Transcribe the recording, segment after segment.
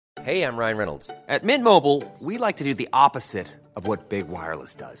Hey, I'm Ryan Reynolds. At Mint Mobile, we like to do the opposite of what Big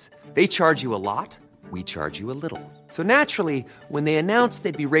Wireless does. They charge you a lot, we charge you a little. So naturally, when they announced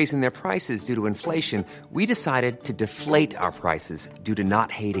they'd be raising their prices due to inflation, we decided to deflate our prices due to not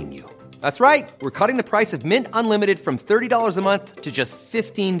hating you. That's right. We're cutting the price of Mint Unlimited from $30 a month to just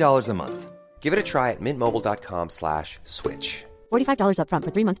 $15 a month. Give it a try at mintmobile.com/switch. $45 up front for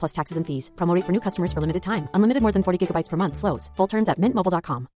 3 months plus taxes and fees. Promo rate for new customers for limited time. Unlimited more than 40 gigabytes per month. Slows full terms at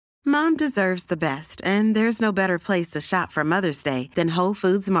mintmobile.com. Mom deserves the best, and there's no better place to shop for Mother's Day than Whole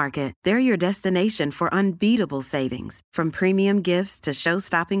Foods Market. They're your destination for unbeatable savings, from premium gifts to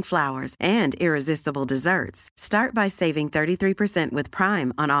show-stopping flowers and irresistible desserts. Start by saving 33% with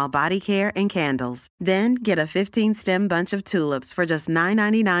Prime on all body care and candles. Then get a 15-stem bunch of tulips for just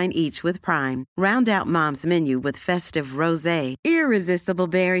 $9.99 each with Prime. Round out Mom's menu with festive rosé, irresistible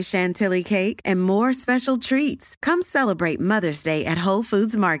berry chantilly cake, and more special treats. Come celebrate Mother's Day at Whole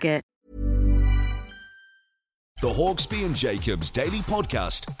Foods Market. The Hawksby and Jacobs Daily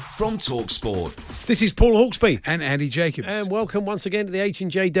Podcast from TalkSport. This is Paul Hawksby. And Andy Jacobs. And welcome once again to the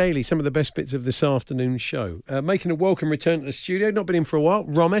H&J Daily, some of the best bits of this afternoon's show. Making a welcome return to the studio, not been in for a while,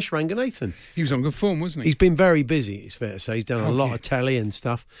 Romesh Ranganathan. He was on good form, wasn't he? He's been very busy, it's fair to say. He's done a lot of telly and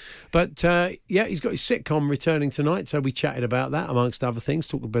stuff. But, he's got his sitcom returning tonight, so we chatted about that, amongst other things.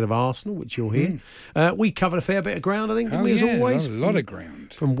 Talked a bit of Arsenal, which you'll hear. We covered a fair bit of ground, I think, didn't we, as always? A lot of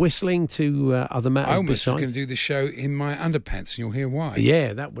ground. From whistling to other matters. I almost was besides. going to do the show in my underpants, and you'll hear why.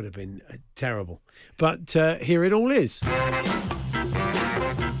 Yeah, that would have been terrible. But here it all is.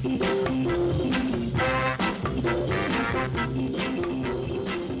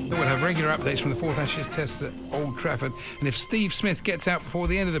 We'll have regular updates from the fourth Ashes Test at Old Trafford. And if Steve Smith gets out before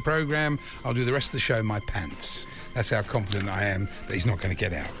the end of the programme, I'll do the rest of the show in my pants. That's how confident I am that he's not going to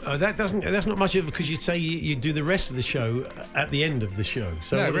get out. That's not much of it, because you say you do the rest of the show at the end of the show.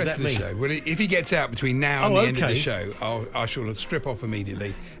 So no, what does rest that of the mean? show. Well, if he gets out between now and the end of the show, I shall strip off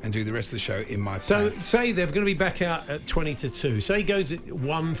immediately and do the rest of the show in my pants. So say they're going to be back out at 20 to 2. Say he goes at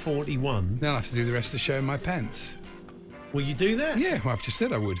 1:41. Then I'll have to do the rest of the show in my pants. Will you do that? Yeah, well, I've just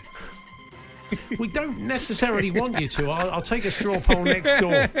said I would. We don't necessarily want you to. I'll take a straw poll next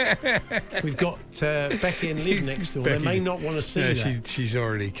door. We've got Becky and Liv next door. They may not want to see that. She's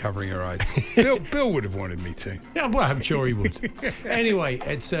already covering her eyes. Bill would have wanted me to. Yeah, well, I'm sure he would. Anyway,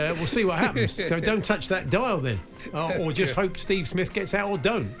 it's we'll see what happens. So don't touch that dial then. Or just hope Steve Smith gets out, or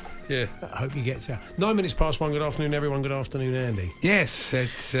don't. Yeah. I hope he gets out. 9 minutes past 1. Good afternoon, everyone. Good afternoon, Andy. Yes,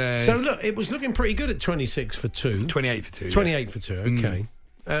 it's... So, look, it was looking pretty good at 26 for 2. 28 for 2. 28 for 2, okay.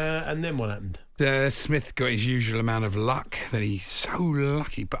 And then what happened? Smith got his usual amount of luck, that he's so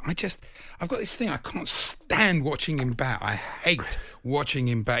lucky. But I've got this thing, I can't stand watching him bat. I hate watching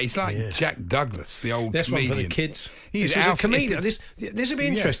him bat. He's like Jack Douglas, the old comedian. One for the kids. He's a comedian. This will be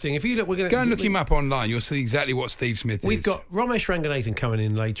interesting. If you look, we're going to go and look him up online. You'll see exactly what Steve Smith is. We've got Romesh Ranganathan coming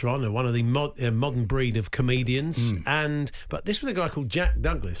in later on, one of the modern breed of comedians. But this was a guy called Jack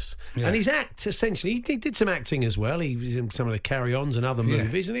Douglas, and his act essentially, he did some acting as well. He was in some of the Carry-Ons and other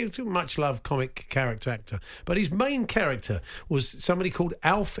movies, and he was a much loved comic character actor. But his main character was somebody called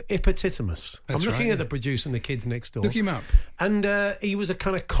Alf Epititimus. I'm looking at the producer and the kids next door. Look him up. And he was a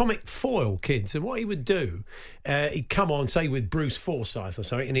kind of comic foil, kids. And what he would do, he'd come on, say, with Bruce Forsyth or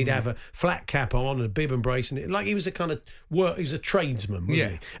something, and he'd have a flat cap on and a bib and brace, and he was a kind of he was a tradesman,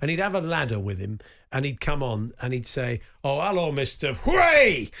 wasn't he? And he'd have a ladder with him, and he'd come on and he'd say, "Oh, hello, Mr.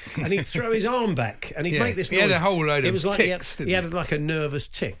 Hooray!" And he'd throw his arm back and he'd make this noise. He had a whole load it was of like ticks, he had like a nervous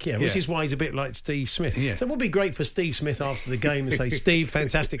tick, which is why he's a bit like Steve Smith. So it would be great for Steve Smith after the game to say, "Steve,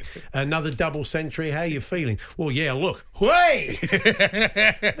 fantastic, another double century, how are you feeling?" "Well, yeah, look, hooray!"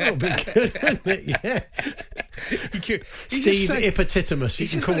 That would be good, wouldn't it? Yeah. Steve Epititimus, you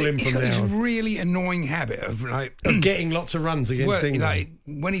can call him from now on. He's got this really annoying habit of getting lots of runs against England. Like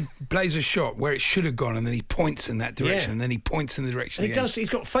when he plays a shot where it should have gone, and then he points in that direction, and then he points in the direction again. He's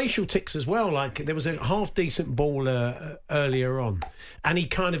got facial tics as well. Like there was a half decent ball earlier on, and he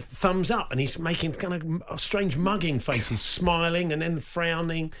kind of thumbs up, and he's making kind of strange mugging faces, smiling and then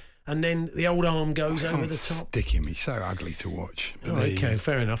frowning. And then the old arm goes over the top. Stick him. He's so ugly to watch. Okay,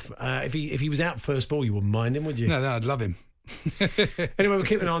 fair enough. If he was out first ball, you wouldn't mind him, would you? No, I'd love him. Anyway, we'll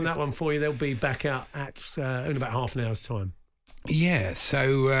keep an eye on that one for you. They'll be back out in about half an hour's time. Yeah,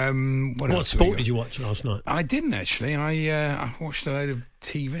 so what sport did you watch last night? I didn't actually. I watched a load of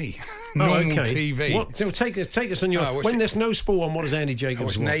TV. Normal TV. What? So take us on your... when there's no sport on, what does Andy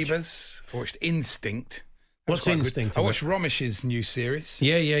Jacobs watch? I watched Neighbours. I watched Instinct. What's Instinct? I watched Romesh's new series.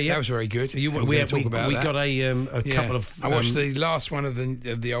 Yeah. That was very good. We got a couple of. I watched the last one of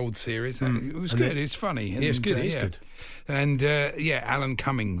the old series. It was good. It was funny. It's good. It's good. And Alan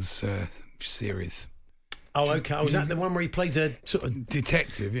Cummings' series. Oh, okay. Was that the one where he plays a sort of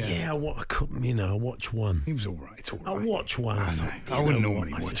detective? Yeah. Yeah. I couldn't. I watched one. He was all right. It's all right. I watched one. I wouldn't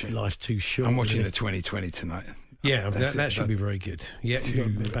normally watch it. Life's too short. I'm watching the 2020 tonight. Yeah, that should be very good. Yeah, you've got to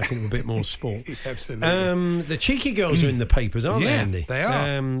get back into a bit more sport. Absolutely. The Cheeky Girls are in the papers, aren't they, Andy? They are.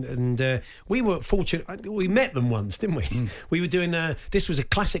 And we were fortunate. We met them once, didn't we? We were doing. This was a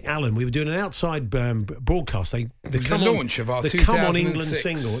classic Alan. We were doing an outside broadcast. The launch of our Come On England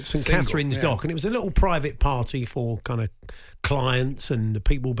single at St Catherine's Dock, and it was a little private party for kind of clients and the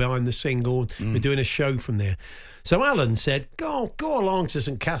people behind the single. We're doing a show from there. So Alan said, go along to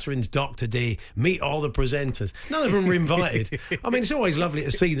St Catherine's Dock today, meet all the presenters. None of them were invited. I mean, it's always lovely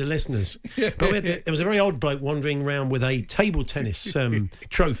to see the listeners. But there was a very odd bloke wandering around with a table tennis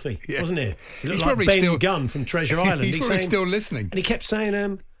trophy, wasn't he? He looked like Ben Gunn from Treasure Island. He's probably still listening. And he kept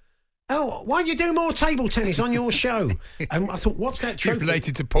saying, oh, why don't you do more table tennis on your show? And I thought, what's that trophy?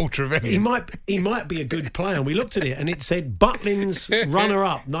 Related to Paul Trevelyan. He might be a good player. And we looked at it and it said Butlins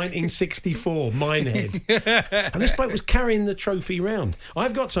runner-up 1964 Minehead. And this bloke was carrying the trophy round.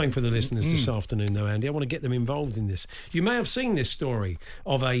 I've got something for the listeners this afternoon though, Andy. I want to get them involved in this. You may have seen this story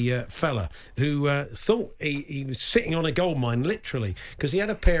of a fella who thought he was sitting on a gold mine, literally, because he had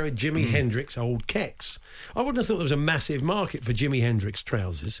a pair of Jimi Hendrix old kecks. I wouldn't have thought there was a massive market for Jimi Hendrix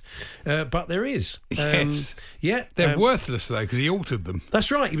trousers. But there is. Yes. Yeah. They're worthless, though, because he altered them.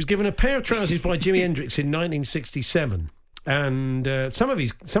 That's right. He was given a pair of trousers by Jimi Hendrix in 1967. And some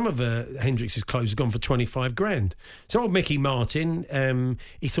of Hendrix's clothes have gone for 25 grand. So old Mickey Martin,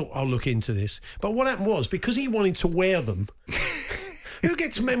 he thought, I'll look into this. But what happened was, because he wanted to wear them... Who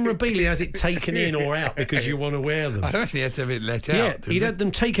gets memorabilia, has it taken in or out because you want to wear them? I'd actually had to have it let out. Yeah, he'd had them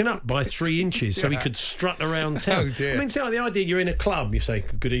taken up by 3 inches so he could strut around town. Oh, dear. I mean, it's like the idea you're in a club, you say,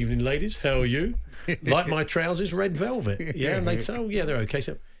 good evening, ladies, how are you? Like my trousers, red velvet. Yeah, and they'd say, oh, yeah, they're okay.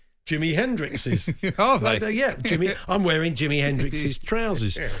 So, Jimi Hendrix's. Are they? Yeah, I'm wearing Jimi Hendrix's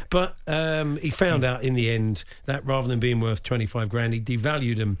trousers. But he found out in the end that rather than being worth 25 grand, he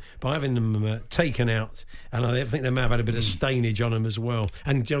devalued them by having them taken out. And I think they may have had a bit of stainage on them as well.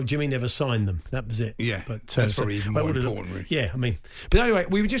 And Jimmy never signed them. That was it. Yeah, but that's probably even more important. Really. Yeah, I mean. But anyway,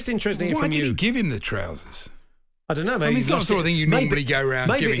 we were just interested in hearing from you. Why did he give him the trousers? I don't know. Maybe it's not the sort of thing you normally go around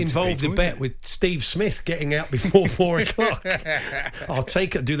giving to people. Maybe it involved a bet with Steve Smith getting out before 4 o'clock. I'll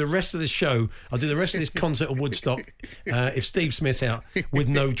do the rest of the show. I'll do the rest of this concert at Woodstock if Steve Smith's out with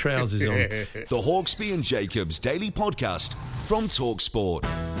no trousers on. The Hawksbee and Jacobs Daily Podcast from TalkSport.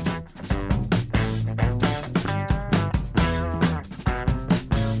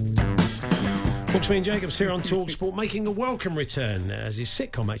 Hawksbee and Jacobs here on TalkSport, making a welcome return as his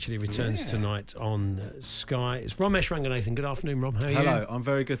sitcom actually returns tonight on Sky. It's Romesh Ranganathan. Good afternoon, Rob. How are you? Hello, I'm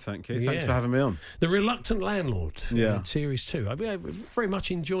very good, thank you. Thanks for having me on. The Reluctant Landlord, series 2. I very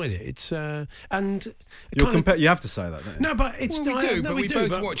much enjoyed it. It's and you have to say that, don't you? No, but it's we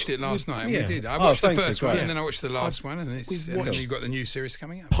both watched it last night. And we did. I watched the first one, and then I watched the last one, and then you've got the new series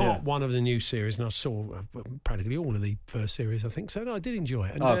coming up. Part 1 of the new series, and I saw practically all of the first series. I think so. No, I did enjoy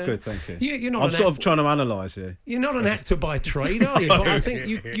it. And, good, thank you. You're not. I'm sort of trying to analyse you. You're not an actor by trade, are you? But I think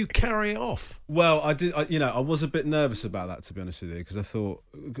you carry it off. Well, I did. I was a bit nervous about that, to be honest with you, because I thought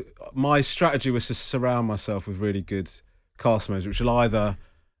my strategy was to surround myself with really good cast members, which will either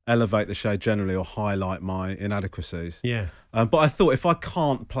elevate the show generally or highlight my inadequacies. Yeah. But I thought if I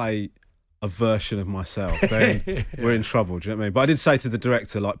can't play a version of myself, then we're in trouble. Do you know what I mean? But I did say to the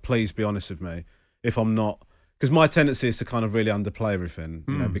director, like, please be honest with me if I'm not, because my tendency is to kind of really underplay everything,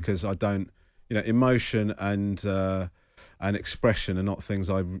 you know, because I don't. Emotion and expression are not things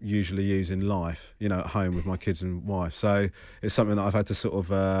I usually use in life, at home with my kids and wife. So it's something that I've had to sort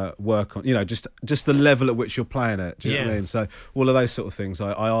of work on, just the level at which you're playing it. Do you know what I mean? So all of those sort of things,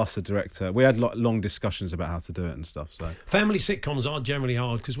 I asked the director. We had long discussions about how to do it and stuff. So family sitcoms are generally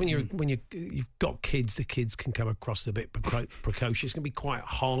hard because when you've got kids, the kids can come across a bit precocious. It can be quite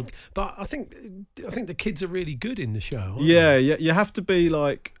hard. But I think the kids are really good in the show. Yeah, you have to be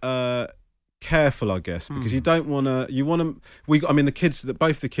like. Careful, I guess, because you don't want to. You want to. The kids.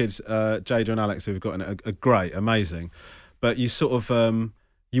 Both the kids, Jada and Alex, who we've got in it, are great, amazing. But you sort of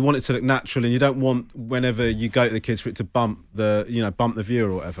you want it to look natural, and you don't want whenever you go to the kids for it to bump the viewer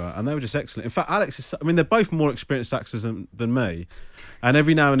or whatever. And they were just excellent. In fact, Alex is. They're both more experienced actors than me, and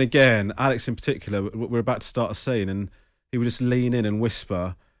every now and again, Alex in particular, we're about to start a scene, and he would just lean in and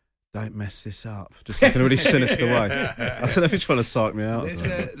whisper don't mess this up. Just like in a really sinister way. I don't know if he's trying to psych me out.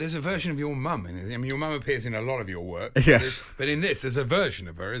 There's a version of your mum in it. I mean, your mum appears in a lot of your work. Yeah. But in this, there's a version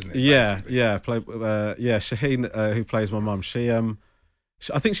of her, isn't it? Yeah, basically? yeah. Shaheen, who plays my mum,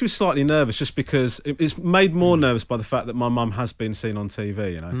 I think she was slightly nervous just because it's made more nervous by the fact that my mum has been seen on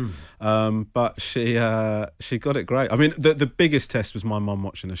TV, you know. But she got it great. I mean, the biggest test was my mum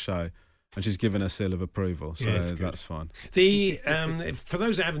watching the show. And she's given a seal of approval, so that's fine. For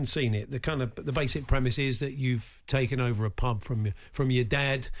those that haven't seen it, the basic premise is that you've taken over a pub from your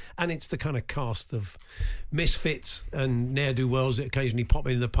dad, and it's the kind of cast of misfits and ne'er-do-wells that occasionally pop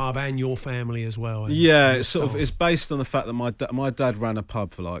into the pub, and your family as well. It's based on the fact that my dad ran a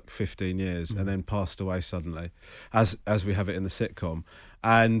pub for like 15 years and then passed away suddenly, as we have it in the sitcom.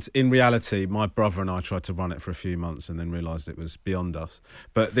 And in reality, my brother and I tried to run it for a few months and then realised it was beyond us.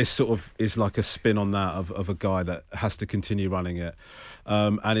 But this sort of is like a spin on that of a guy that has to continue running it,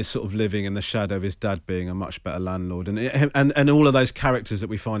 and is sort of living in the shadow of his dad being a much better landlord. And all of those characters that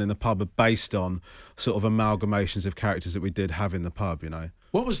we find in the pub are based on sort of amalgamations of characters that we did have in the pub, you know.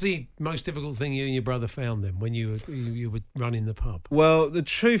 What was the most difficult thing you and your brother found then when you were running the pub? Well, the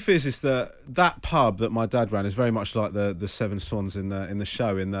truth is that pub that my dad ran is very much like the Seven Swans in the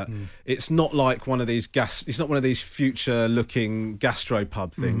show, in that it's not like one of these it's not one of these future looking gastro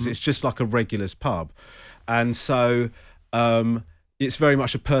pub things. It's just like a regulars pub, and so it's very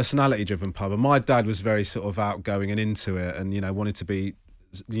much a personality driven pub. And my dad was very sort of outgoing and into it, and you know wanted to be,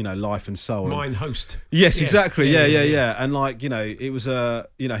 you know, life and soul. Mine host. Yes, exactly. Yeah. And like, you know, it was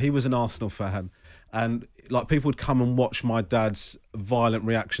he was an Arsenal fan, and like people would come and watch my dad's violent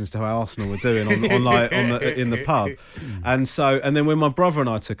reactions to how Arsenal were doing in the pub. And then when my brother and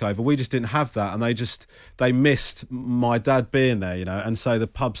I took over, we just didn't have that, and they missed my dad being there, you know, and so the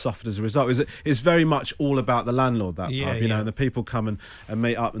pub suffered as a result. It's very much all about the landlord, that pub, you know, and the people come and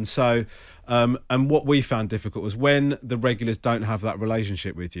meet up, and so and what we found difficult was when the regulars don't have that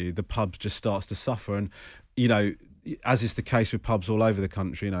relationship with you, the pub just starts to suffer. And you know, as is the case with pubs all over the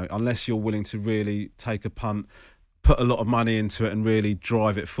country, you know, unless you're willing to really take a punt, put a lot of money into it and really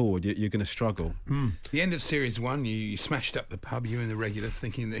drive it forward, you're going to struggle. The end of series 1, you smashed up the pub, you and the regulars,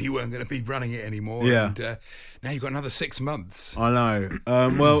 thinking that you weren't going to be running it anymore. Yeah. And now you've got another 6 months. I know.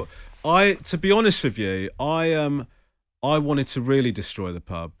 Well, to be honest with you, I wanted to really destroy the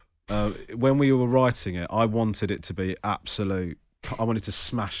pub. When we were writing it, I wanted it to be absolute. I wanted to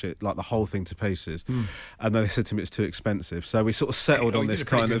smash it, like the whole thing, to pieces. And they said to me it's too expensive. So we sort of settled on this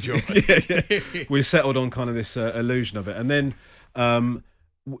kind of we settled on kind of this illusion of it. And then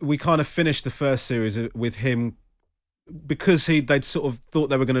we kind of finished the first series with him, because they'd sort of thought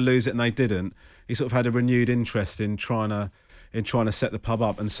they were going to lose it and they didn't. He sort of had a renewed interest in trying to set the pub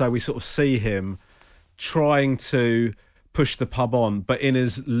up. And so we sort of see him trying to push the pub on, but in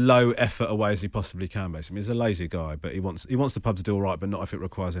as low effort a way as he possibly can. Basically, he's a lazy guy, but he wants the pub to do all right, but not if it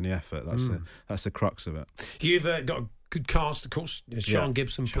requires any effort. That's the crux of it. You've got a good cast, of course. Sian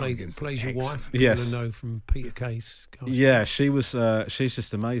Gibson plays your wife. Yes, people know from Peter Case. Yeah, she was. She's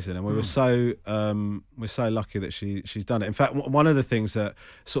just amazing, and we were so lucky that she's done it. In fact, one of the things that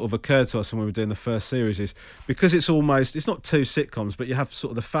sort of occurred to us when we were doing the first series is, because it's not two sitcoms, but you have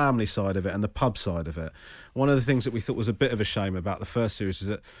sort of the family side of it and the pub side of it. One of the things that we thought was a bit of a shame about the first series is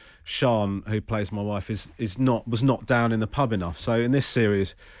that Sian, who plays my wife, was not down in the pub enough. So in this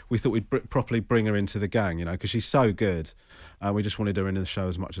series, we thought we'd properly bring her into the gang, you know, because she's so good. We just wanted her in the show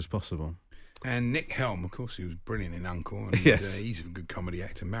as much as possible. And Nick Helm, of course, he was brilliant in Uncle, and he's a good comedy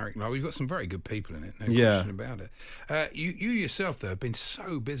actor. Marek, we've got some very good people in it, no question about it. You yourself, though, have been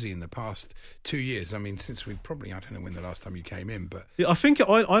so busy in the past 2 years. I mean, since I don't know when the last time you came in, but yeah,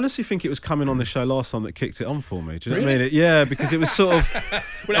 I honestly think it was coming on the show last time that kicked it on for me. Do you know what I mean? Yeah, because it was sort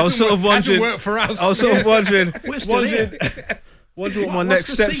of. Well, I was sort of wondering. Hasn't worked for us. I was sort of wondering. Wonder what my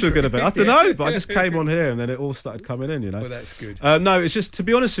next steps were going to be. I don't know, but I just came on here and then it all started coming in, you know. Well, that's good. No, it's just, to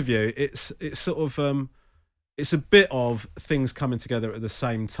be honest with you, it's sort of it's a bit of things coming together at the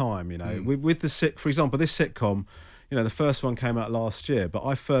same time, you know. With for example, this sitcom, you know, the first one came out last year, but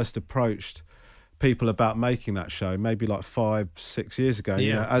I first approached people about making that show maybe like 5-6 years ago.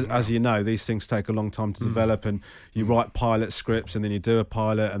 You know, as you know, these things take a long time to develop, and you write pilot scripts and then you do a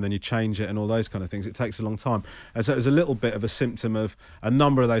pilot and then you change it and all those kind of things. It takes a long time, and so it was a little bit of a symptom of a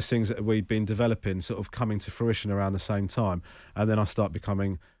number of those things that we'd been developing sort of coming to fruition around the same time. And then I start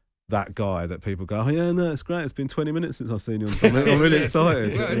becoming that guy that people go, oh yeah, no, it's great. It's been 20 minutes since I've seen you on something. I'm really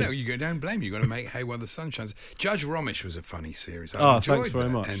excited. Well, no, you don't blame you. You've got to make hay while the sun shines. Judge Romish was a funny series. I Thanks enjoyed very that.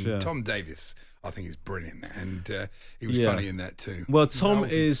 much. And yeah. Tom Davis, I think, is brilliant, and he was funny in that too. Well, Tom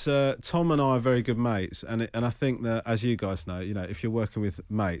and I are very good mates, and I think that, as you guys know, if you're working with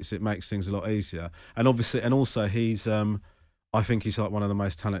mates, it makes things a lot easier. And obviously, and also he's, I think he's like one of the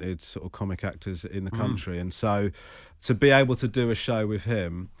most talented sort of comic actors in the country, and so to be able to do a show with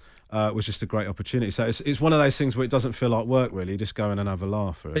him was just a great opportunity. So it's one of those things where it doesn't feel like work, really. You just go in and have a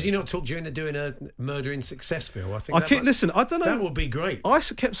laugh. Really. Has he not talked you into doing a Murder in Successville? Listen, I don't know. That would be great. I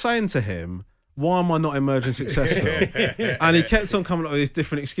kept saying to him, why am I not in Murder in Successful? And he kept on coming up with these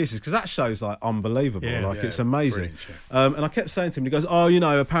different excuses, because that show's like unbelievable. It's amazing. And I kept saying to him, he goes,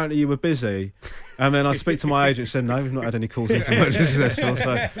 oh, apparently you were busy. And then I speak to my agent and said, no, we've not had any calls in from Murder in Successful.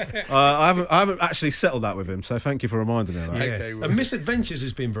 So I haven't actually settled that with him. So thank you for reminding me of that. Yeah. Okay, well. And Misadventures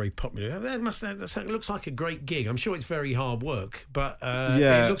has been very popular. It looks like a great gig. I'm sure it's very hard work, but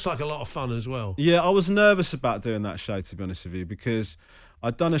it looks like a lot of fun as well. Yeah, I was nervous about doing that show, to be honest with you, because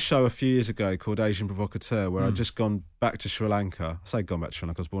I'd done a show a few years ago called Asian Provocateur, where I'd just gone back to Sri Lanka. I say gone back to Sri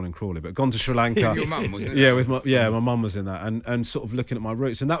Lanka, I was born in Crawley, but gone to Sri Lanka. Your mum, wasn't it? My mum was in that, and sort of looking at my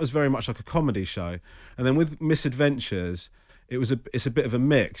roots. And that was very much like a comedy show. And then with Misadventures, it's a bit of a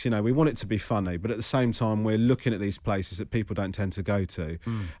mix. We want it to be funny, but at the same time, we're looking at these places that people don't tend to go to.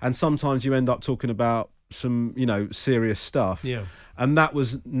 And sometimes you end up talking about some, serious stuff. Yeah. And that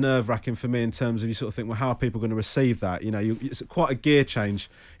was nerve-wracking for me in terms of, you sort of think, well, how are people going to receive that? It's quite a gear change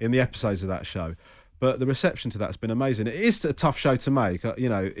in the episodes of that show. But the reception to that's been amazing. It is a tough show to make,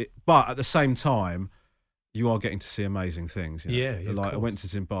 but at the same time, you are getting to see amazing things. I went to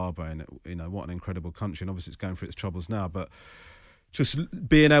Zimbabwe, and what an incredible country. And obviously it's going through its troubles now, but just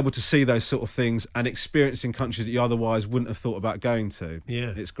being able to see those sort of things and experiencing countries that you otherwise wouldn't have thought about going to.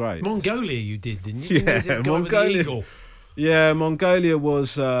 Yeah. It's great. Mongolia you did, didn't you? Yeah, Mongolia. Yeah, Mongolia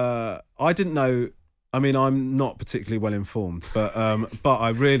was... I didn't know... I mean, I'm not particularly well informed, but I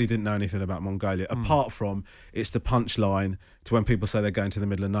really didn't know anything about Mongolia, apart from it's the punchline to when people say they're going to the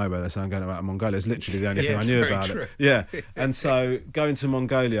middle of nowhere, they're saying I'm going to Mongolia. It's literally the only thing I knew about it. Yeah, and so going to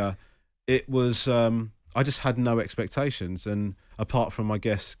Mongolia, it was... I just had no expectations, and apart from, I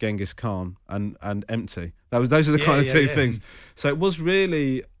guess, Genghis Khan and Empty. Those are the kind of two things. So it was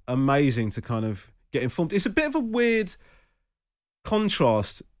really amazing to kind of get informed. It's a bit of a weird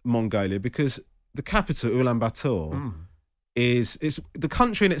contrast, Mongolia, because the capital, Ulaanbaatar, is the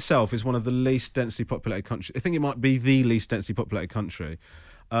country in itself is one of the least densely populated countries. I think it might be the least densely populated country.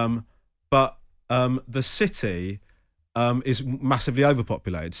 But the city is massively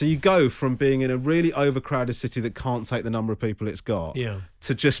overpopulated. So you go from being in a really overcrowded city that can't take the number of people it's got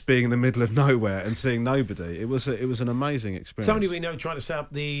to just being in the middle of nowhere and seeing nobody. It was an amazing experience. Somebody we know tried to set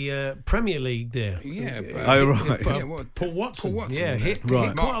up the Premier League there. Yeah. Paul Watson. Yeah, hit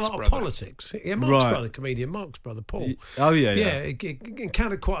Mark's quite a lot brother. of politics. Yeah, Mark's brother, comedian Mark's brother, Paul. Yeah, it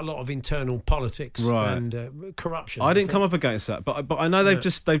encountered quite a lot of internal politics and corruption. I didn't come up against that, but I know they've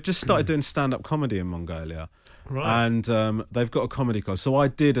just started doing stand-up comedy in Mongolia. Right. And they've got a comedy club. So I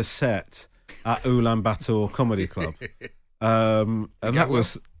did a set at Ulaanbaatar Comedy Club. And that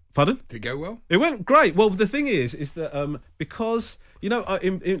was... Pardon? Did it go well? It went great. Well, the thing is that because,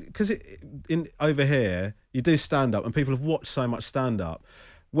 over here, you do stand-up and people have watched so much stand-up.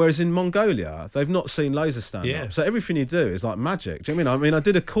 Whereas in Mongolia, they've not seen loads of stand-up. Yeah. So everything you do is like magic. Do you know what I mean? I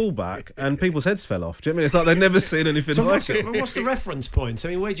did a callback and people's heads fell off. Do you know what I mean? It's like they've never seen anything like it. What's the reference point? I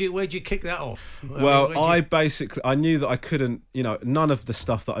mean, where'd you kick that off? Well, I knew that I couldn't, none of the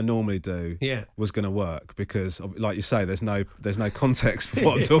stuff that I normally do was going to work because, like you say, there's no context for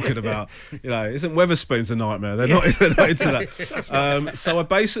what I'm talking about. Isn't Weatherspoons a nightmare? They're not into that. So I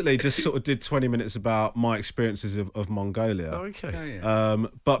basically just sort of did 20 minutes about my experiences of Mongolia. Oh, okay. Oh, yeah.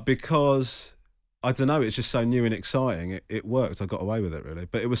 But because, I don't know, it's just so new and exciting, it worked. I got away with it, really.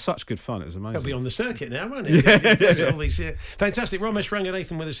 But it was such good fun. It was amazing. It'll be on the circuit now, won't it? All these, fantastic. Ramesh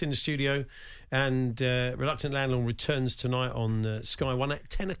Ranganathan with us in the studio. And Reluctant Landlord returns tonight on Sky One at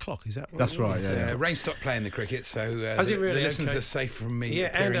 10 o'clock. Is that right? That's right, yeah. Rain stopped playing the cricket, so Has it really? The listeners are safe from me.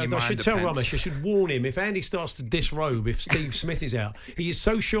 Yeah, and I should tell Ramesh, I should warn him, if Andy starts to disrobe if Steve Smith is out, he is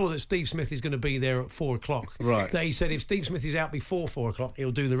so sure that Steve Smith is going to be there at 4 o'clock. Right. That he said if Steve Smith is out before 4 o'clock,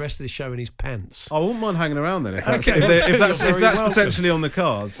 he'll do the rest of the show in his pants. I wouldn't mind hanging around then. If that's potentially on the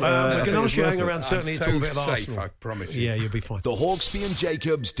cards. We can ask you hang around, certainly talk a bit of safe, Arsenal. I promise you. Yeah, you'll be fine. The Hawksby and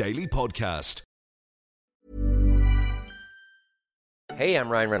Jacobs Daily Podcast. Hey, I'm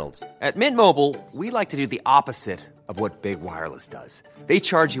Ryan Reynolds. At Mint Mobile, we like to do the opposite of what Big Wireless does. They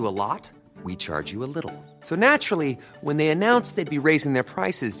charge you a lot, we charge you a little. So naturally, when they announced they'd be raising their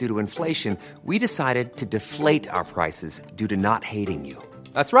prices due to inflation, we decided to deflate our prices due to not hating you.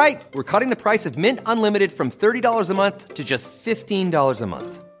 That's right. We're cutting the price of Mint Unlimited from $30 a month to just $15 a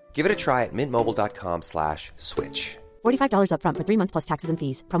month. Give it a try at mintmobile.com/switch. $45 up front for 3 months plus taxes and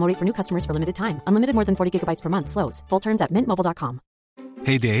fees. Promo rate for new customers for limited time. Unlimited more than 40 gigabytes per month. Slows full terms at mintmobile.com.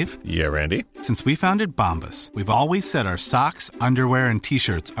 Hey, Dave. Yeah, Randy. Since we founded Bombas, we've always said our socks, underwear, and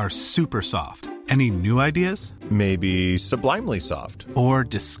T-shirts are super soft. Any new ideas? Maybe sublimely soft. Or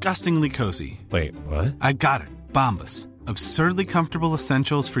disgustingly cozy. Wait, what? I got it. Bombas. Absurdly comfortable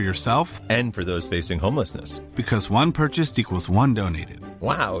essentials for yourself and for those facing homelessness. Because one purchased equals one donated.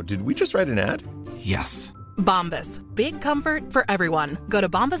 Wow, did we just write an ad? Yes. Bombas. Big comfort for everyone. Go to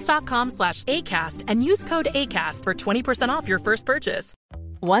bombas.com/ACAST and use code ACAST for 20% off your first purchase.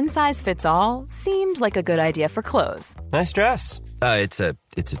 One size fits all seemed like a good idea for clothes. Nice dress. It's a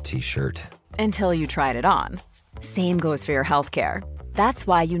t-shirt. Until you tried it on. Same goes for your healthcare. That's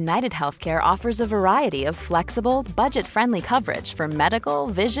why United Healthcare offers a variety of flexible, budget-friendly coverage for medical,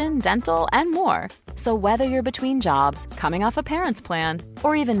 vision, dental, and more. So whether you're between jobs, coming off a parent's plan,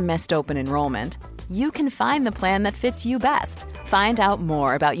 or even missed open enrollment, you can find the plan that fits you best. Find out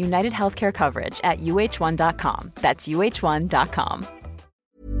more about United Healthcare coverage at uh1.com. That's uh1.com.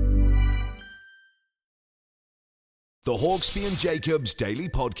 The Hawksbee and Jacobs Daily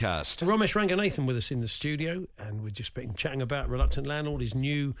Podcast. Romesh Ranganathan with us in the studio, and we've just been chatting about Reluctant Landlord, his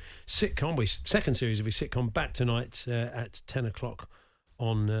new sitcom, second series of his sitcom, back tonight at 10 o'clock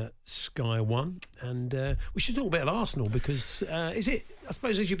on Sky One. And we should talk about Arsenal because, I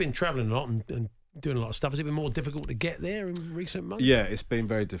suppose as you've been travelling a lot and doing a lot of stuff, has it been more difficult to get there in recent months? Yeah, it's been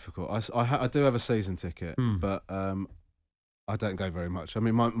very difficult. I do have a season ticket, but I don't go very much. I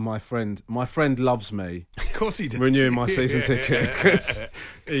mean, my friend loves me. Of course he does. Renewing my season ticket because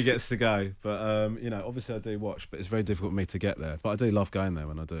he gets to go. But obviously I do watch, but it's very difficult for me to get there. But I do love going there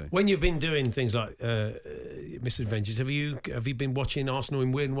when I do. When you've been doing things like Misadventures, have you been watching Arsenal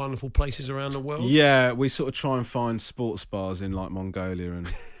in weird and wonderful places around the world? Yeah, we sort of try and find sports bars in like Mongolia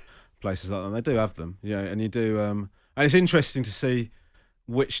and places like that. And they do have them, yeah. And you do, and it's interesting to see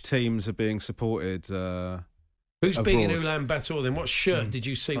which teams are being supported. Who's abroad. big in Ulaanbaatar then? What shirt did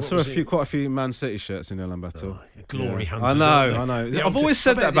you see? I saw quite a few Man City shirts in Ulaanbaatar. Glory hunters. I know. I've always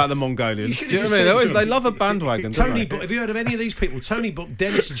said that about the Mongolians. Do you know what I mean? They love a bandwagon. Have you heard of any of these people? Tony Book,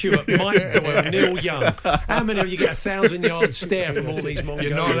 Dennis Stewart, Mike Doyle, Neil Young. How many of you get 1,000-yard stare from all these Mongolians?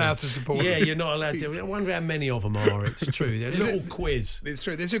 You're not allowed to support them. Yeah, you're not allowed to. I wonder how many of them are. It's true. They're a little quiz. It's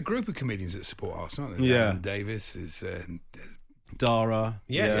true. There's a group of comedians that support Arsenal. There's Alan Davis. There's Dara.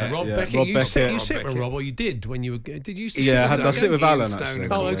 Rob Beckett. Rob you Beckett. sit with Rob, or you did when you were... Did you used to I sit with Alan, Stone, actually.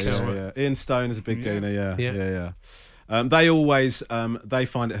 Oh, okay. Yeah. Ian Stone is a big gooner, yeah. They always... they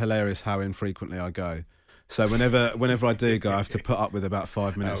find it hilarious how infrequently I go. So whenever I do go, I have to put up with about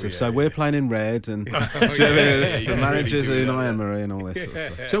 5 minutes we're playing in red and the managers are Unai Emery and all this sort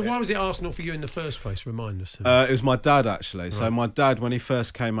of stuff. So why was it Arsenal for you in the first place? Remind us. It was my dad, actually. Right. So my dad, when he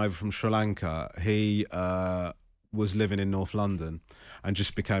first came over from Sri Lanka, he was living in North London and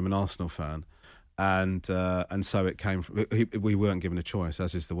just became an Arsenal fan. And so it came from... We weren't given a choice,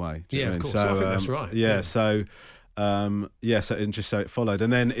 as is the way. Yeah, of course. I think that's right. Yeah, so... so it followed.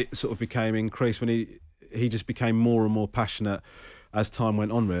 And then it sort of became increased when he just became more and more passionate as time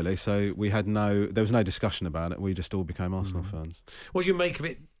went on, really. So there was no discussion about it. We just all became Arsenal fans. What do you make of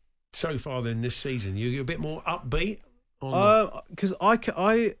it so far then this season? You're a bit more upbeat? Because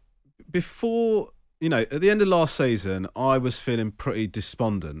I before, at the end of last season, I was feeling pretty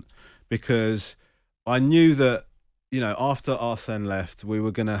despondent because I knew that, after Arsene left,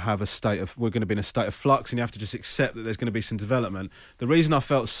 we're going to be in a state of flux, and you have to just accept that there's going to be some development. The reason I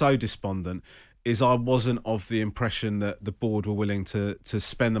felt so despondent is I wasn't of the impression that the board were willing to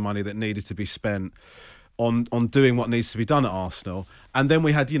spend the money that needed to be spent on doing what needs to be done at Arsenal. And then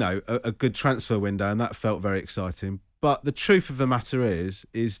we had, a good transfer window, and that felt very exciting. But the truth of the matter is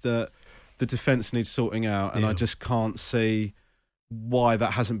that the defence needs sorting out, and I just can't see why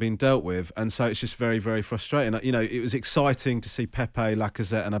that hasn't been dealt with. And so it's just very, very frustrating. It was exciting to see Pepe,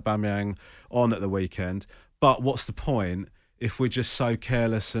 Lacazette and Aubameyang on at the weekend, but what's the point if we're just so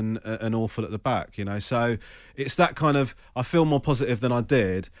careless and awful at the back, So it's that kind of... I feel more positive than I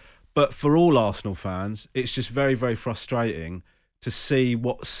did, but for all Arsenal fans, it's just very, very frustrating to see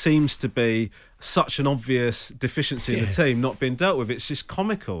what seems to be such an obvious deficiency in the team not being dealt with. It's just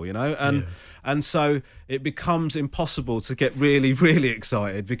comical, you know, and so it becomes impossible to get really, really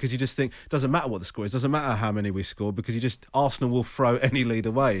excited because you just think it doesn't matter what the score is, doesn't matter how many we score, because Arsenal will throw any lead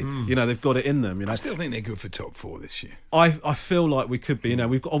away. You know, they've got it in them. You know, I still think they're good for top 4 this year. I feel like we could be. You know,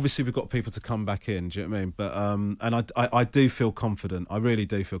 we've got people to come back in. Do you know what I mean? But and I do feel confident. I really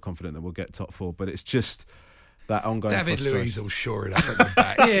do feel confident that we'll get top 4. But it's just that ongoing David frustration. Luiz will shore it up at the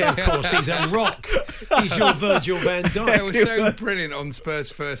back. Yeah, of course, he's a rock. He's your Virgil van Dijk. It was so brilliant on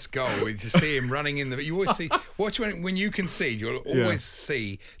Spurs' first goal to see him running in the. You always see. Watch when you concede, you'll always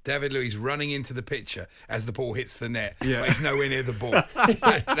see David Luiz running into the picture as the ball hits the net. Yeah. But he's nowhere near the ball.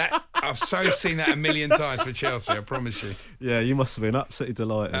 I've so seen that a million times for Chelsea. I promise you. Yeah, you must have been absolutely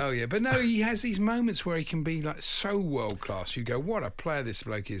delighted. Oh yeah, but no, he has these moments where he can be like so world class. You go, what a player this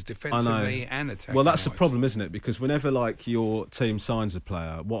bloke is, defensively and attacking. Well, that's the problem, isn't it? Because whenever like your team signs a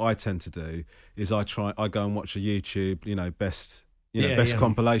player, what I tend to do is I go and watch a YouTube, best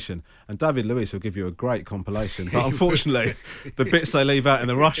compilation, and David Luiz will give you a great compilation. But unfortunately, the bits they leave out in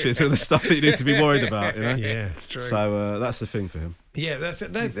the rushes are the stuff that you need to be worried about. You know? Yeah, it's true. So that's the thing for him. Yeah, that's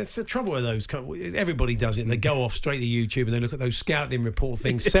the trouble with those. Everybody does it. They go off straight to YouTube and they look at those scouting report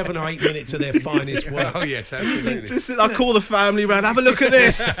things. 7 or 8 minutes of their finest work. Oh yes, absolutely. I call the family round. Have a look at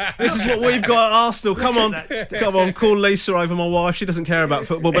this. This is what we've got at Arsenal. Come on. Call Lisa over, my wife. She doesn't care about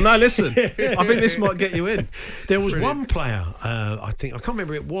football. But no, listen. I think this might get you in. There was one player. I can't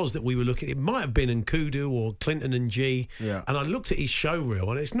remember who it was that we were looking at. It might have been Nkudu or Clinton and G. Yeah. And I looked at his show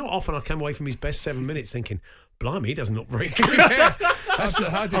reel, and it's not often I come away from his best 7 minutes thinking, blimey, he doesn't look very good. That's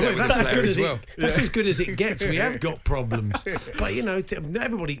as good as it gets. We have got problems, but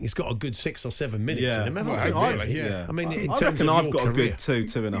everybody has got a good 6 or 7 minutes in them. I mean, in terms of I've got career. a good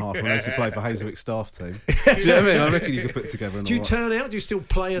 2.5 when I used to play for Hazelwick staff team. Do you know what I mean? I reckon you could put together. Do you turn out? Do you still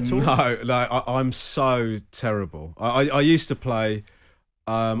play at all? No, I'm so terrible. I used to play.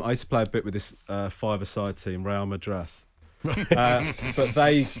 I used to play a bit with this 5-a-side team, Real Madras. But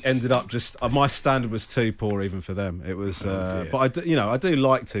they ended up just my standard was too poor even for them. It was but I do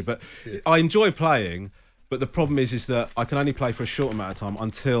like to, but I enjoy playing, but the problem is that I can only play for a short amount of time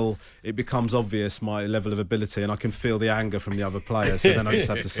until it becomes obvious my level of ability and I can feel the anger from the other players, so then I just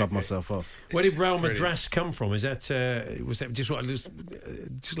have to sub myself off. Where did Real Madras come from? Is that was that just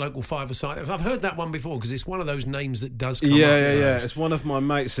local 5-a-side? I've heard that one before because it's one of those names that does come up. Yeah. It's one of my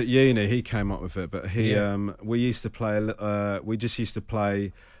mates at uni. He came up with it, but we used to play. We just used to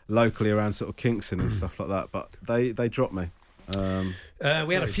play locally around sort of Kingston and stuff like that. But they dropped me.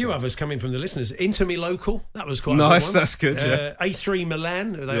 We had a few others coming from the listeners. Inter Mi Local, that was quite nice. A good one. That's good. Yeah. A3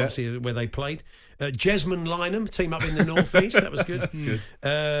 Milan, obviously where they played. Jesmond Lynham, team up in the northeast. That was good.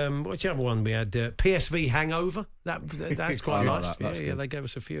 What's the other one we had? PSV Hangover. That's quite nice. Yeah, they gave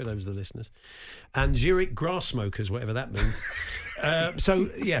us a few of those, the listeners. And Zurich Grass Smokers, whatever that means. So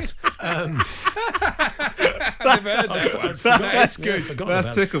yes. I've never heard that one. That's good.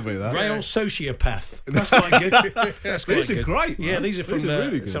 That's tickled me. That Rail Sociopath. That's quite good. That's quite these good. Are great. Yeah, man. these are from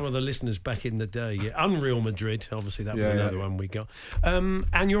really some of the listeners back in the day. Yeah. Unreal Madrid, obviously that was another one we got.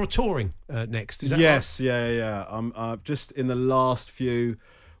 And you're touring next, is that yes, right? Yeah. I'm just in the last few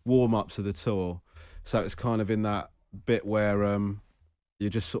warm-ups of the tour, so it's kind of in that bit where you're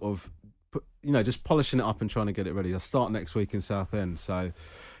just sort of just polishing it up and trying to get it ready. I start next week in Southend, so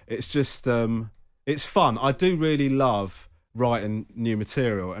it's just it's fun. I do really love writing new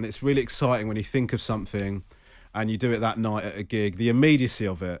material, and it's really exciting when you think of something and you do it that night at a gig. The immediacy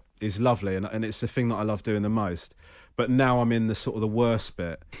of it is lovely, and it's the thing that I love doing the most. But now I'm in the sort of the worst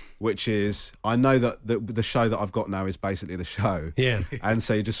bit, which is I know that the show that I've got now is basically the show. Yeah. And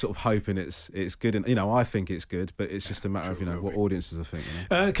so you're just sort of hoping it's good. And, I think it's good, but it's just a matter of, what audiences are thinking.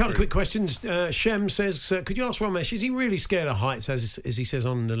 A couple of quick questions. Shem says, could you ask Romesh, is he really scared of heights, as he says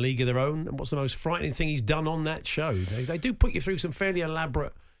on The League of Their Own? And what's the most frightening thing he's done on that show? They do put you through some fairly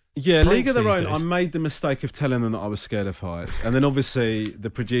elaborate... Yeah, League of Their Own, I made the mistake of telling them that I was scared of heights. And then obviously the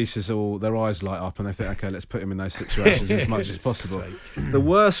producers their eyes light up and they think, OK, let's put him in those situations as much as possible. The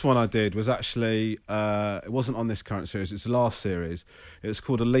worst one I did was actually, it wasn't on this current series, it's the last series. It was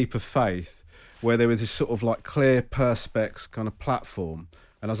called A Leap of Faith, where there was this sort of like clear perspex kind of platform.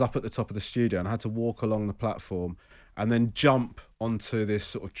 And I was up at the top of the studio and I had to walk along the platform and then jump onto this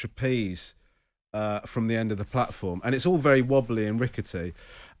sort of trapeze from the end of the platform. And it's all very wobbly and rickety.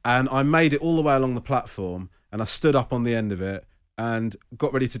 And I made it all the way along the platform and I stood up on the end of it and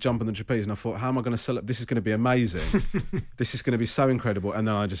got ready to jump on the trapeze, and I thought, how am I going to sell it? This is going to be amazing. This is going to be so incredible. And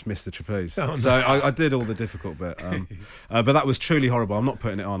then I just missed the trapeze. So I did all the difficult bit. But that was truly horrible. I'm not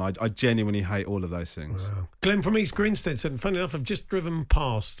putting it on. I genuinely hate all of those things. Wow. Glenn from East Grinstead said, funny enough, I've just driven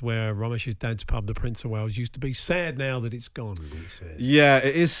past where Ramesh's dad's pub, the Prince of Wales, used to be. Sad now that it's gone, he says. Yeah,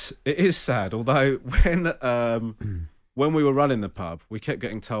 it is sad. Although when we were running the pub, we kept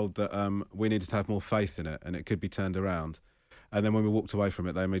getting told that we needed to have more faith in it and it could be turned around. And then when we walked away from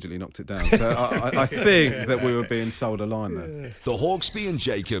it, they immediately knocked it down. So I think that we were being sold a line there. The Hawksbee and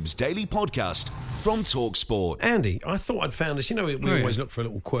Jacobs Daily Podcast from TalkSport. Andy, I thought I'd found this. You know, we always look for a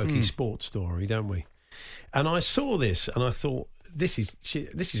little quirky sports story, don't we? And I saw this and I thought, this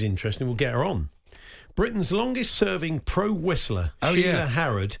is interesting. We'll get her on. Britain's longest-serving pro whistler, Sheila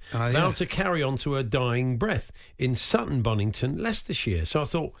Harrod, vowed to carry on to her dying breath in Sutton Bonington, Leicestershire. So I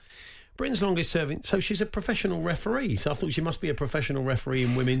thought, Britain's longest-serving... So she's a professional referee. So I thought she must be a professional referee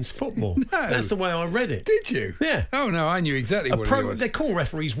in women's football. No. That's the way I read it. Did you? Yeah. Oh, no, I knew exactly what it was. They call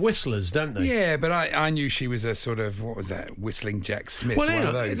referees whistlers, don't they? Yeah, but I knew she was a sort of, what was that, whistling Jack Smith, one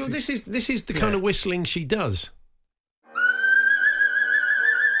of those. This is the kind of whistling she does.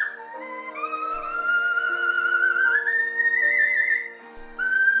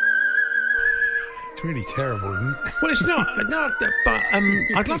 Really terrible, isn't it? Well, it's not. No, but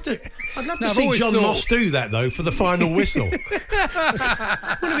I'd love to see John Moss do that though for the final whistle.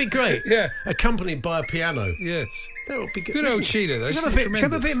 Wouldn't it be great? Yeah, accompanied by a piano. Yes, that would be good. Good old Sheila, though. Should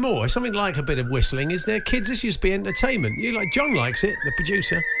have a bit more. Something like a bit of whistling. Is there, kids? This used to be entertainment. John likes it, the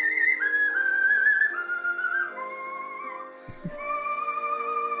producer.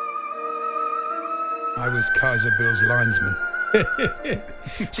 I was Kaiser Bill's linesman.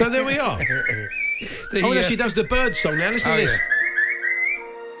 So there we are. No, she does the bird song now. Listen to this.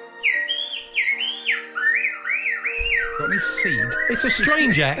 Yeah. Got any seed? It's a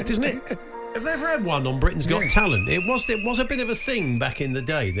strange act, isn't it? Have they ever had one on Britain's Got Talent? It was a bit of a thing back in the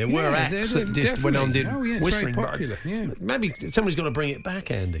day. There were acts that just went on did whistling. Very popular. Yeah. Maybe somebody's got to bring it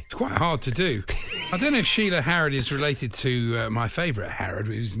back, Andy. It's quite hard to do. I don't know if Sheila Harrod is related to my favourite Harrod,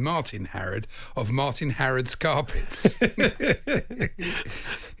 who's Martin Harrod of Martin Harrod's Carpets.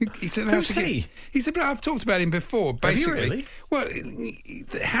 Who's he? I've talked about him before. Basically, have you really? Well,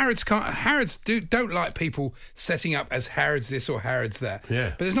 Harrods don't like people setting up as Harrods this or Harrods that. Yeah.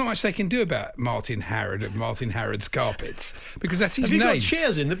 But there's not much they can do about Martin Harrod of Martin Harrod's Carpets because that's his name. Have you got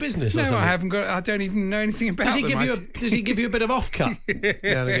shares in the business? No, I haven't got. I don't even know anything about them. Does he give you a bit of off cut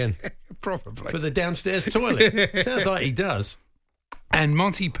now and again? Probably for the downstairs toilet. Sounds like he does. And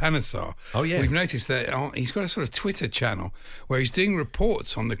Monty Panesar. Oh, yeah. We've noticed that he's got a sort of Twitter channel where he's doing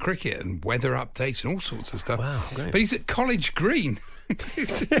reports on the cricket and weather updates and all sorts of stuff. Wow, great. But he's at College Green.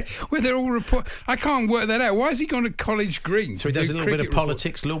 Where they're all I can't work that out. Why has he gone to College Green? So he does a little bit of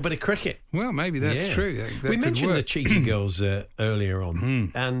politics, a little bit of cricket. Well, maybe that's true. That we mentioned the Cheeky Girls earlier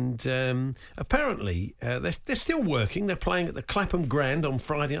on, and apparently they're still working. They're playing at the Clapham Grand on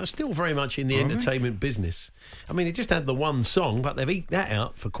Friday. I'm still very much in the entertainment business. I mean, they just had the one song, but they've eaten that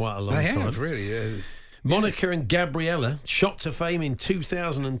out for quite a long time. They have, really, yeah. Monica and Gabriella shot to fame in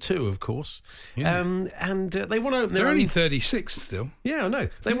 2002, of course. Yeah. And they want to open their own... They're only 36 still. Yeah, I know.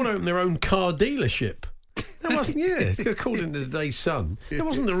 They want to open their own car dealership. That wasn't, according to today's Sun. That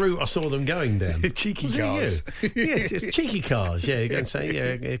wasn't the route I saw them going down. Cheeky cars. Yeah, just cheeky cars. Yeah, you can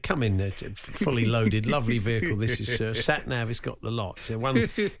say, come in, fully loaded, lovely vehicle. This is Sat Nav. It's got the lot. So one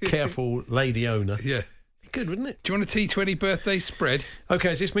careful lady owner. Yeah. Good, wouldn't it? Do you want a T20 birthday spread?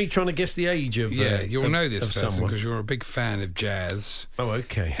 Okay, is this me trying to guess the age of you'll know this person because you're a big fan of jazz. Oh,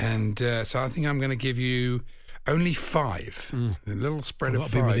 okay. And so I think I'm going to give you only 5. A little spread of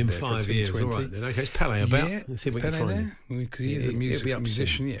 5 be within there 5 years. All right, then. Okay, it's Pele about. Yeah, let's see if we Pele can find him. Because he is a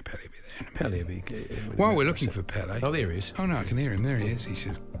musician. Yeah, Pele will be there. Pele will be... While we're looking for Pele... Oh, there he is. Oh, no, I can hear him. There he is. He's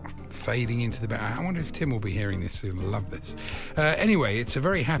just fading into the back. I wonder if Tim will be hearing this. He'll love this. Anyway, it's a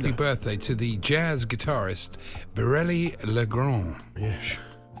very happy birthday to the jazz guitarist Borelli Legrand. Yes.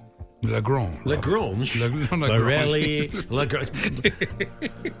 Lagrange. Borelli Legrand.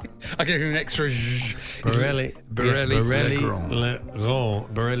 I gave him an extra Borelli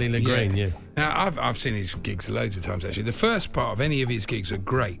Legrand, yeah. Now, I've seen his gigs loads of times, actually. The first part of any of his gigs are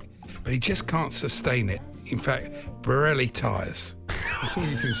great, but he just can't sustain it. In fact, Borelli tires. That's all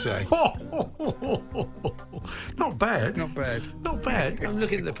you can say. Not bad. Not bad. Not bad. I'm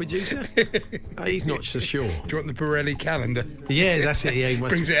looking at the producer. He's not so sure. Do you want the Borelli calendar? Yeah, that's it. Yeah, he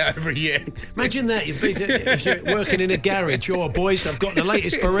brings it out every year. Imagine that. If you're working in a garage, boys, I've got the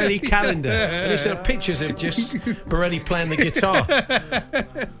latest Borelli calendar. And there's pictures of just Borelli playing the guitar.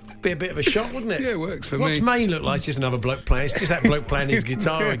 Be a bit of a shock, wouldn't it? Yeah, it works for What's me. Maine look like? It's just another bloke playing. It's just that bloke playing his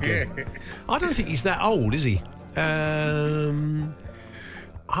guitar again. I don't think he's that old, is he?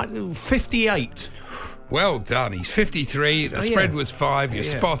 58. Well done. He's 53. The spread was 5. You're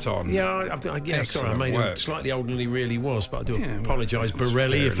spot on. Yeah, sorry, I made him slightly older than he really was, but I do apologise,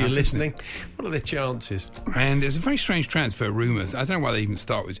 Borelli, if you're listening. What are the chances? And there's a very strange transfer rumours. I don't know why they even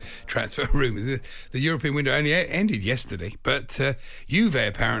start with transfer rumours. The European window only ended yesterday, but Juve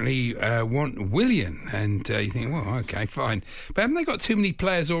apparently want Willian, and you think, well, okay, fine. But haven't they got too many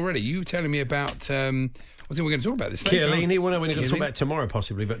players already? You were telling me about... I think we're going to talk about this later. Chiellini, well, no, we're going to talk about it tomorrow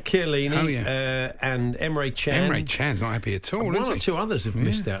possibly, but Chiellini and Emre Can. Emre Can's not happy at all, is he? One or two others have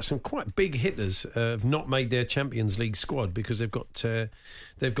missed out. Some quite big hitters have not made their Champions League squad because they've got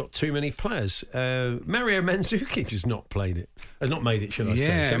too many players. Mario Mandzukic has not played it. Has not made it, should I say.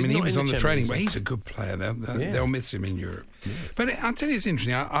 Yeah, So I mean, he was on the training, but League. he's a good player. They'll miss him in Europe. Yeah. But I'll tell you, it's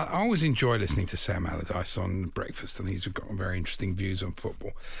interesting. I always enjoy listening to Sam Allardyce on Breakfast, and he's got very interesting views on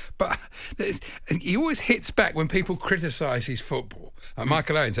football. But he always hits back when people criticise his football. Like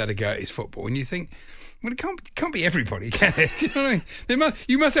Michael Owens had a go at his football, and you think, well, it can't be everybody, can it? Do you know what I mean?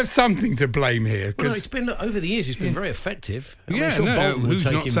 You must have something to blame here. Well, no, it's been over the years. It's been very effective. Who's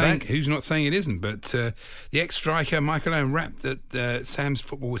not saying it isn't? But the ex-striker Michael Owen rapped that Sam's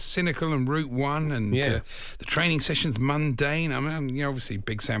football was cynical and Route One, and the training sessions mundane. I mean, obviously,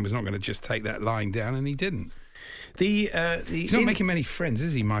 Big Sam was not going to just take that lying down, and he didn't. He's not making many friends,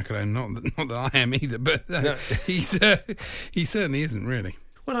 is he, Michael Owen? Not that I am either, but no. He certainly isn't really.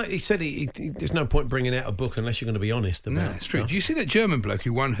 Well, he said there's no point bringing out a book unless you're going to be honest about it. No, it's true. Do you see that German bloke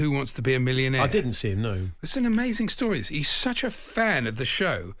who won Who Wants to Be a Millionaire? I didn't see him, no. It's an amazing story. He's such a fan of the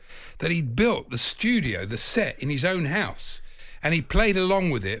show that he built the studio, the set, in his own house. And he played along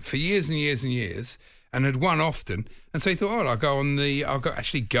with it for years and years and years, and had won often. And so he thought, I'll go on the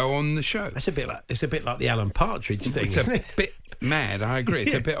show. It's a bit like the Alan Partridge thing, isn't it? It's a bit mad, I agree.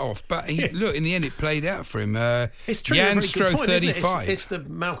 It's a bit off. But look, in the end, it played out for him. It's true. Jan Stroh, 35. It's the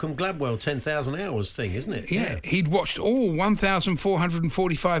Malcolm Gladwell 10,000 hours thing, isn't it? Yeah. He'd watched all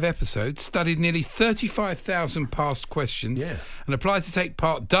 1,445 episodes, studied nearly 35,000 past questions, and applied to take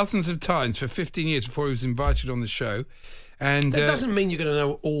part dozens of times for 15 years before he was invited on the show. And that doesn't mean you're going to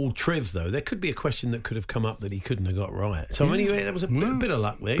know all triv, though. There could be a question that could have come up that he couldn't have got right. So, I mean, there was a bit of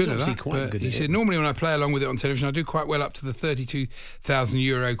luck there. He said, normally when I play along with it on television, I do quite well up to the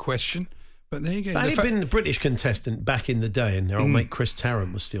 €32,000 question. But there you go. But he'd been the British contestant back in the day, and our old mate Chris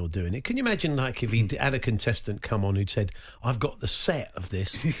Tarrant was still doing it. Can you imagine, like, if he had a contestant come on who'd said, I've got the set of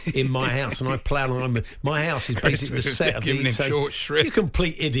this in my house, and I play along, my house is basically the set of these. You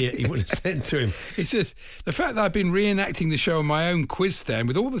complete idiot, he would have said to him. He says, the fact that I've been reenacting the show on my own quiz stand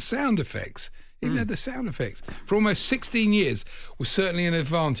with all the sound effects, even had the sound effects, for almost 16 years was certainly an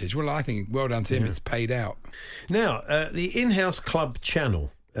advantage. Well, I think, well done to him, it's paid out. Now, the in-house club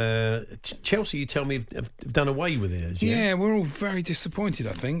channel. Chelsea, you tell me, have done away with it. Yeah, we're all very disappointed,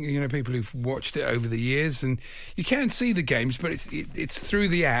 I think. People who've watched it over the years, and you can see the games, but it's through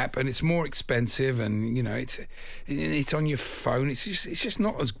the app, and it's more expensive, and it's on your phone. It's just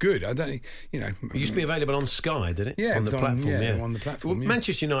not as good. I don't. It used to be available on Sky, did it? Yeah, on the platform. On the platform. Well,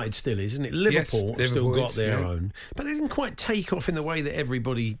 Manchester United still is, isn't it? Liverpool still got their own, but they didn't quite take off in the way that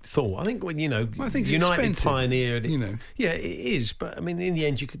everybody thought. I think when I think United pioneered it. Yeah, it is, but I mean, in the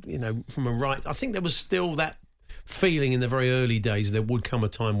end, you could, from a right. I think there was still that feeling in the very early days there would come a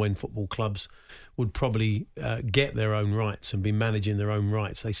time when football clubs would probably get their own rights and be managing their own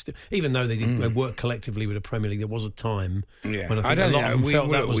rights. They still, even though they didn't, they worked collectively with the Premier League. There was a time when I think a lot of them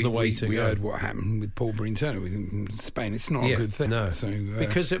felt that was the way to go. We heard what happened with Paul Breen Turner in Spain. It's not a good thing. No, so,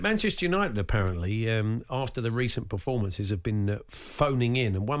 because at Manchester United, apparently, after the recent performances, have been phoning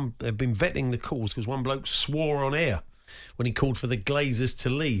in, and they've been vetting the calls because one bloke swore on air when he called for the Glazers to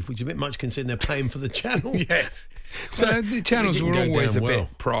leave, which is a bit much considering they're paying for the channel. Yes. So the channels were always a bit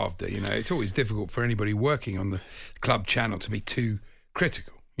Pravda, It's always difficult for anybody working on the club channel to be too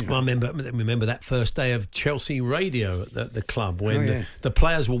critical. Well, I remember that first day of Chelsea radio at the club when the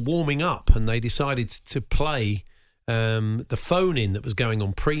players were warming up and they decided to play the phone-in that was going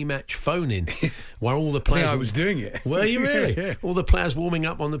on, pre-match phone-in, where all the players... I was doing it. Were you really? Yeah. All the players warming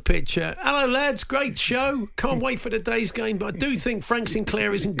up on the pitch. Hello, lads, great show. Can't wait for the day's game, but I do think Frank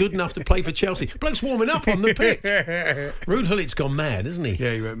Sinclair isn't good enough to play for Chelsea. Bloke's warming up on the pitch. Ruud Hullit's gone mad, hasn't he?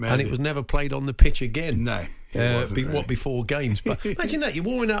 Yeah, he went mad. And it was never played on the pitch again. No. Before games? But imagine that, you're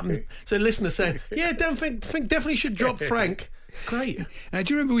warming up and so listeners saying, yeah, think definitely should drop Frank. Great. Do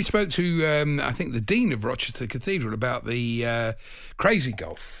you remember we spoke to, I think, the Dean of Rochester Cathedral about the crazy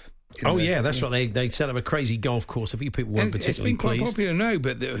golf Oh, yeah, that's right. They set up a crazy golf course. A few people weren't particularly pleased. It's been quite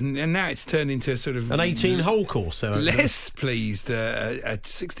popular, no, and now it's turned into sort of... An 18-hole course. So less pleased. A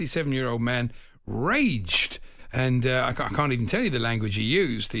 67-year-old man raged, and I can't even tell you the language he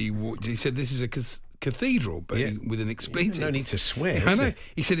used. He said this is a cathedral, but with an expletive. No need to swear. I know.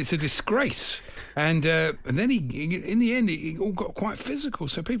 He said it's a disgrace, and then he in the end it all got quite physical.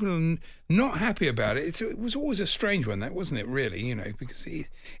 So people are not happy about it. It was always a strange one, that wasn't it? Really, because in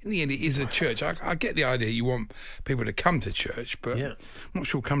the end it is a church. I get the idea you want people to come to church, but I'm not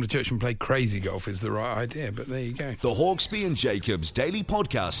sure come to church and play crazy golf is the right idea. But there you go. The Hawksbee and Jacobs Daily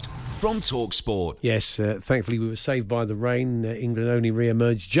Podcast from TalkSport. Yes, thankfully we were saved by the rain. England only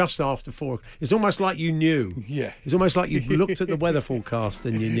re-emerged just after 4. It's almost like you knew. Yeah. It's almost like you looked at the weather forecast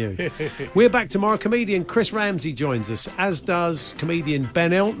and you knew. We're back tomorrow. Comedian Chris Ramsey joins us, as does comedian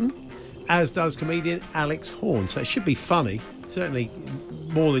Ben Elton, as does comedian Alex Horne. So it should be funny. Certainly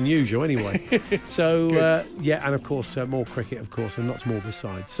more than usual anyway. So, and of course, more cricket, of course, and lots more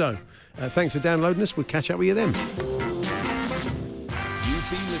besides. So, thanks for downloading us. We'll catch up with you then. You've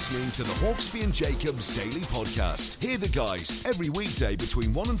been listening to the Hawksbee and Jacobs Daily Podcast. Hear the guys every weekday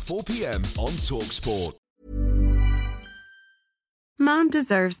between 1 and 4 p.m. on TalkSport. Mom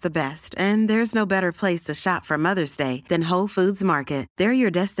deserves the best, and there's no better place to shop for Mother's Day than Whole Foods Market. They're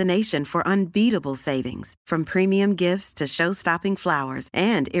your destination for unbeatable savings, from premium gifts to show-stopping flowers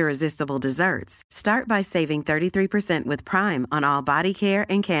and irresistible desserts. Start by saving 33% with Prime on all body care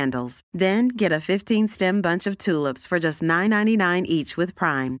and candles. Then get a 15-stem bunch of tulips for just $9.99 each with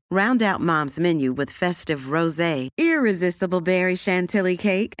Prime. Round out Mom's menu with festive rosé, irresistible berry chantilly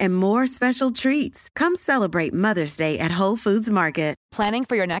cake, and more special treats. Come celebrate Mother's Day at Whole Foods Market. Planning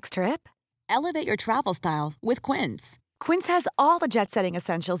for your next trip? Elevate your travel style with Quince. Quince has all the jet-setting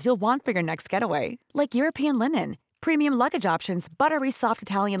essentials you'll want for your next getaway, like European linen, premium luggage options, buttery soft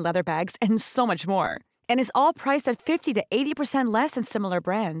Italian leather bags, and so much more. And is all priced at 50 to 80% less than similar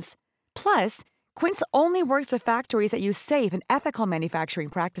brands. Plus, Quince only works with factories that use safe and ethical manufacturing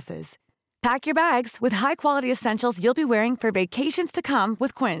practices. Pack your bags with high-quality essentials you'll be wearing for vacations to come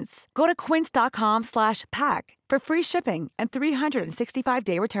with Quince. Go to quince.com/pack for free shipping and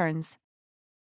 365-day returns.